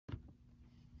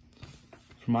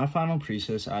For my final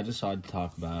precis, I decided to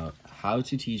talk about how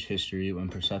to teach history when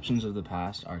perceptions of the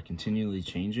past are continually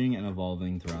changing and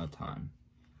evolving throughout time.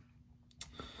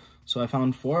 So I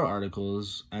found 4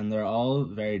 articles, and they're all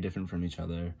very different from each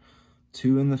other.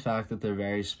 2 in the fact that they're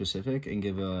very specific and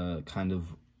give a kind of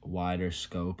wider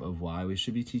scope of why we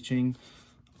should be teaching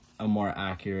a more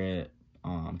accurate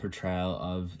portrayal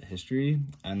of history.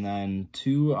 And then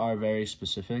 2 are very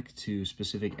specific to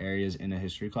specific areas in a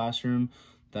history classroom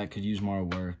that could use more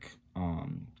work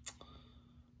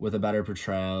with a better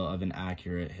portrayal of an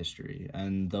accurate history.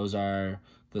 And those are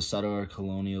the settler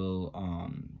colonial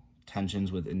tensions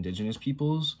with indigenous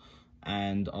peoples,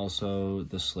 and also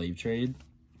the slave trade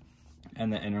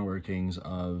and the inner workings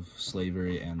of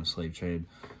slavery and the slave trade.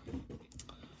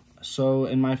 So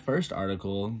in my first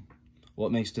article,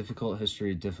 What Makes Difficult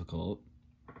History Difficult,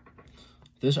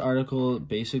 this article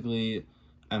basically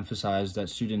emphasized that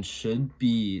students should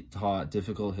be taught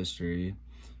difficult history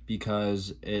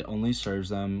because it only serves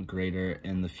them greater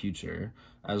in the future,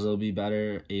 as they'll be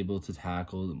better able to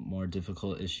tackle more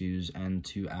difficult issues and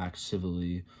to act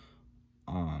civilly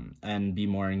and be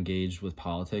more engaged with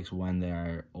politics when they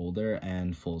are older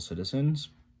and full citizens.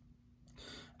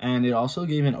 And it also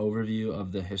gave an overview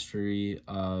of the history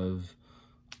of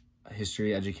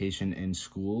history education in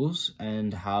schools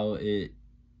and how it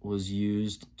was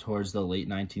used towards the late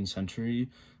 19th century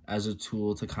as a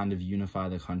tool to kind of unify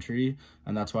the country.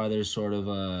 And that's why there's sort of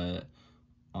a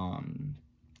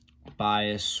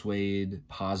bias swayed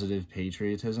positive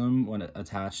patriotism when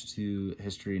attached to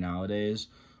history nowadays,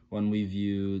 when we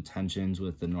view tensions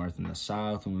with the North and the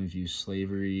South, when we view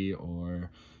slavery or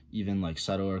even like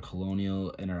settler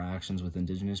colonial interactions with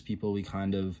indigenous people. We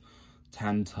kind of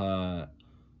tend to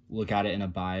look at it in a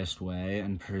biased way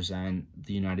and present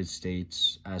the United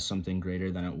States as something greater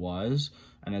than it was,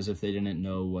 and as if they didn't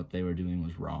know what they were doing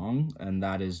was wrong, and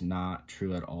that is not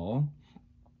true at all.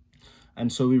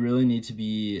 And so we really need to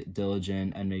be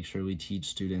diligent and make sure we teach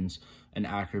students an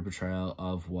accurate portrayal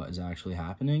of what is actually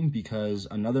happening, because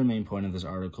another main point of this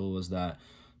article was that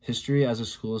history as a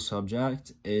school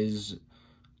subject is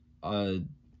a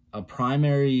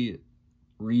primary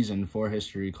reason for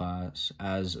history class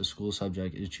as a school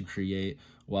subject is to create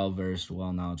well-versed,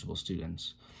 well-knowledgeable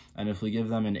students. And if we give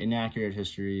them an inaccurate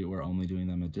history, we're only doing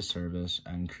them a disservice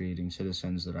and creating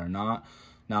citizens that are not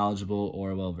knowledgeable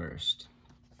or well-versed.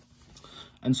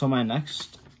 And so my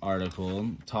next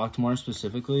article talked more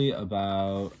specifically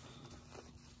about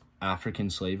African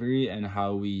slavery and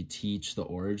how we teach the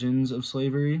origins of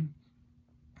slavery.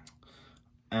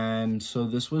 And so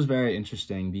this was very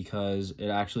interesting because it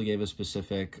actually gave a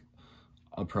specific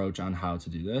approach on how to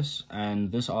do this.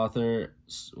 And this author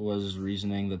was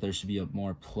reasoning that there should be a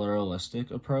more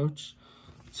pluralistic approach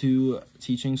to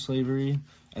teaching slavery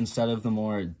instead of the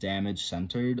more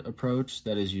damage-centered approach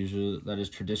that is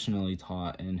traditionally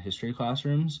taught in history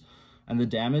classrooms. And the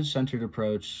damage-centered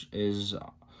approach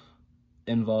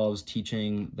involves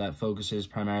teaching that focuses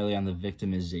primarily on the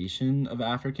victimization of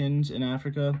Africans in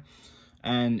Africa.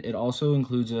 And it also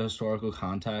includes a historical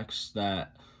context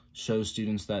that shows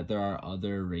students that there are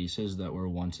other races that were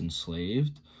once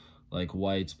enslaved, like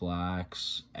whites,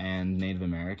 blacks, and Native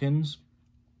Americans.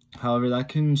 However, that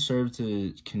can serve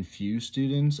to confuse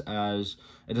students, as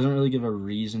it doesn't really give a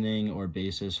reasoning or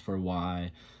basis for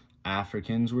why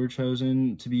Africans were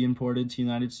chosen to be imported to the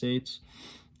United States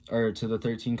or to the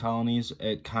 13 colonies.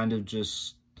 It kind of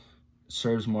just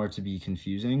serves more to be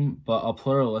confusing. But a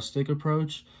pluralistic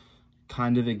approach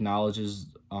kind of acknowledges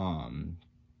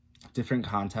different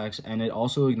contexts, and it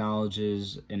also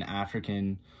acknowledges the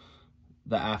African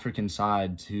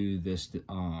side to this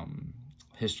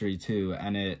history too,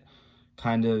 and it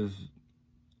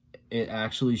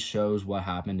actually shows what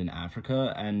happened in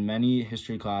Africa. And many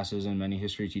history classes and many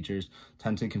history teachers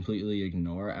tend to completely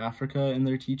ignore Africa in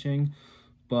their teaching,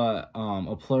 but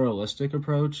a pluralistic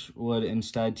approach would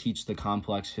instead teach the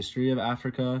complex history of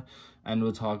Africa and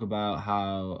would talk about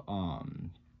how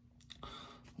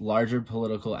larger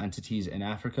political entities in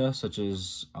Africa, such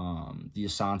as the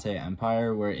Asante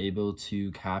Empire, were able to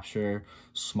capture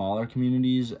smaller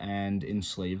communities and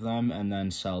enslave them and then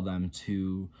sell them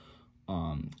to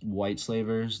white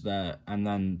slavers, and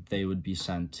then they would be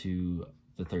sent to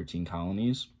the 13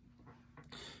 colonies.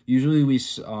 Usually we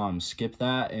skip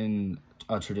that in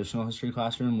a traditional history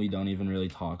classroom. We don't even really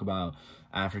talk about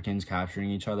Africans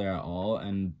capturing each other at all,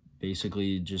 and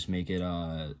basically just make it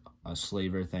a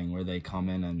slaver thing where they come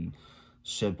in and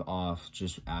ship off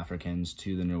just Africans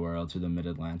to the New World, to the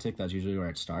Mid-Atlantic. That's usually where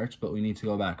it starts, but we need to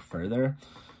go back further.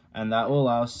 And that will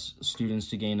allow students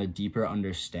to gain a deeper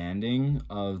understanding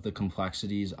of the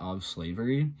complexities of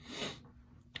slavery.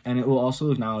 And it will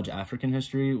also acknowledge African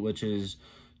history, which is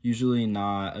usually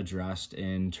not addressed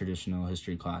in traditional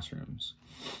history classrooms.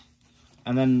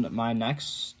 And then my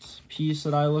next piece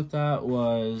that I looked at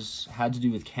had to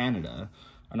do with Canada.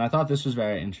 And I thought this was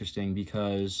very interesting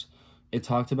because it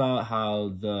talked about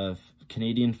how the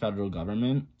Canadian federal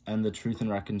government and the Truth and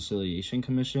Reconciliation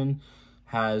Commission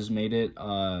has made it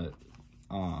a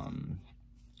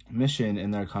mission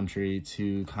in their country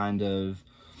to kind of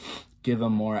give a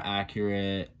more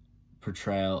accurate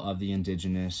portrayal of the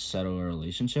Indigenous settler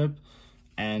relationship.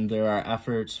 And there are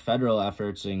efforts, federal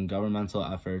efforts and governmental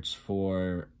efforts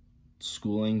for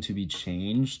schooling to be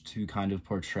changed to kind of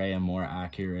portray a more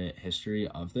accurate history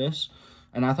of this.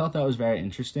 And I thought that was very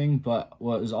interesting. But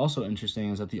what is also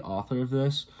interesting is that the author of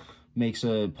this makes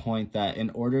a point that in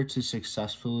order to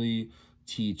successfully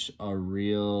teach a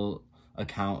real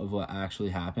account of what actually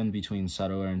happened between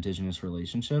settler and Indigenous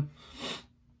relationship,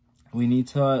 we need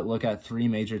to look at three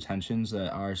major tensions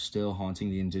that are still haunting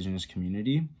the Indigenous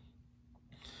community.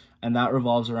 And that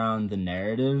revolves around the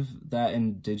narrative that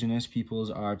Indigenous peoples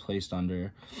are placed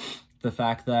under, the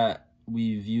fact that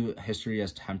we view history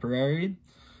as temporary,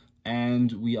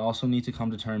 and we also need to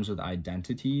come to terms with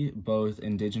identity, both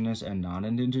Indigenous and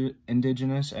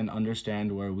non-Indigenous, and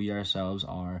understand where we ourselves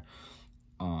are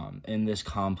in this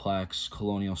complex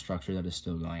colonial structure that is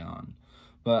still going on.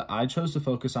 But I chose to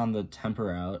focus on the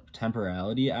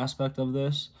temporality aspect of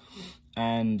this,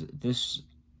 and this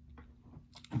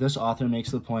author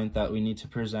makes the point that we need to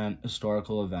present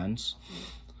historical events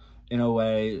in a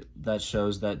way that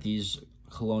shows that these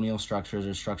colonial structures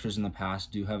or structures in the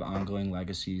past do have ongoing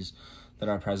legacies that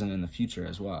are present in the future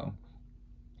as well.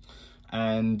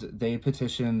 And they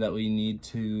petition that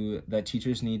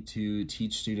teachers need to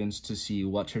teach students to see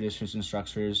what traditions and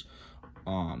structures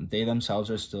they themselves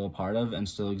are still a part of and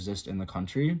still exist in the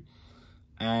country,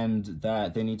 and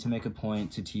that they need to make a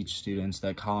point to teach students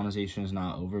that colonization is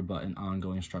not over but an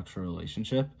ongoing structural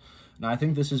relationship. And I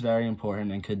think this is very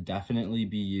important and could definitely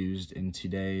be used in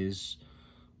today's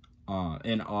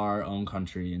in our own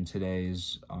country, in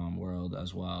today's world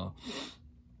as well.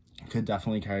 It could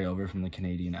definitely carry over from the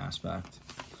Canadian aspect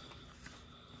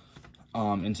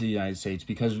into the United States,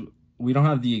 because we don't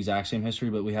have the exact same history,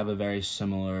 but we have a very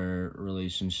similar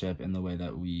relationship in the way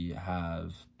that we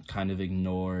have kind of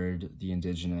ignored the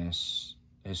Indigenous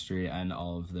history and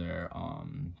all of their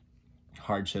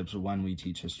hardships when we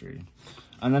teach history.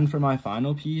 And then for my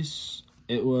final piece,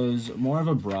 it was more of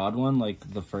a broad one,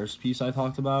 like the first piece I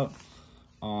talked about.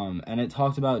 And it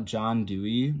talked about John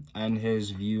Dewey and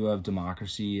his view of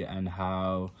democracy and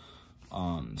how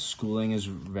schooling is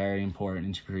very important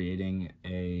into creating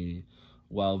a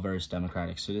well-versed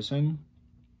democratic citizen.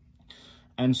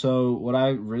 And so what I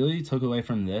really took away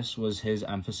from this was his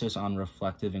emphasis on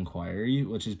reflective inquiry,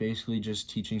 which is basically just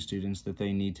teaching students that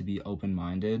they need to be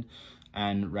open-minded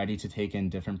and ready to take in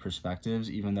different perspectives,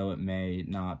 even though it may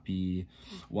not be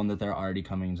one that they're already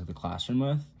coming into the classroom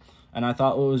with. And I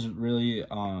thought what was really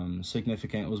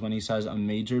significant was when he says a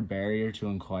major barrier to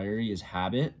inquiry is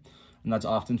habit, and that's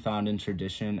often found in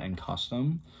tradition and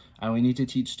custom. And we need to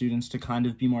teach students to kind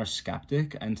of be more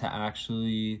skeptic and to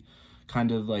actually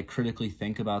kind of like critically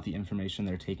think about the information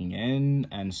they're taking in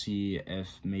and see if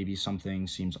maybe something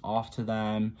seems off to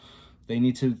them. They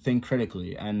need to think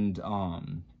critically, and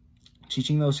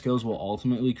teaching those skills will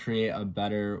ultimately create a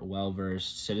better,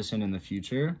 well-versed citizen in the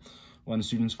future when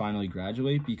students finally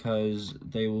graduate, because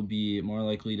they will be more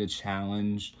likely to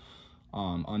challenge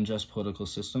unjust political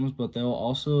systems, but they'll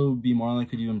also be more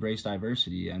likely to embrace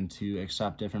diversity and to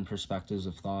accept different perspectives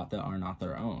of thought that are not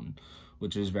their own,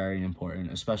 which is very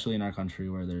important, especially in our country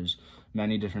where there's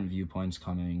many different viewpoints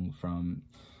coming from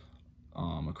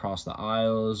across the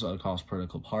aisles, across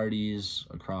political parties,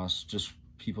 across just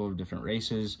people of different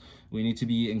races. We need to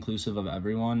be inclusive of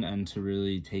everyone and to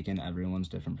really take in everyone's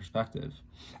different perspective.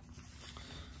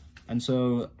 And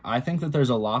so I think that there's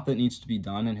a lot that needs to be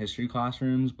done in history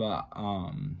classrooms, but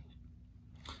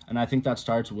and I think that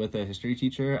starts with a history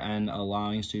teacher and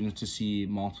allowing students to see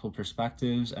multiple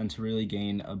perspectives and to really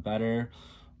gain a better,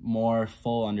 more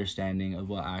full understanding of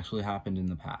what actually happened in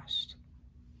the past.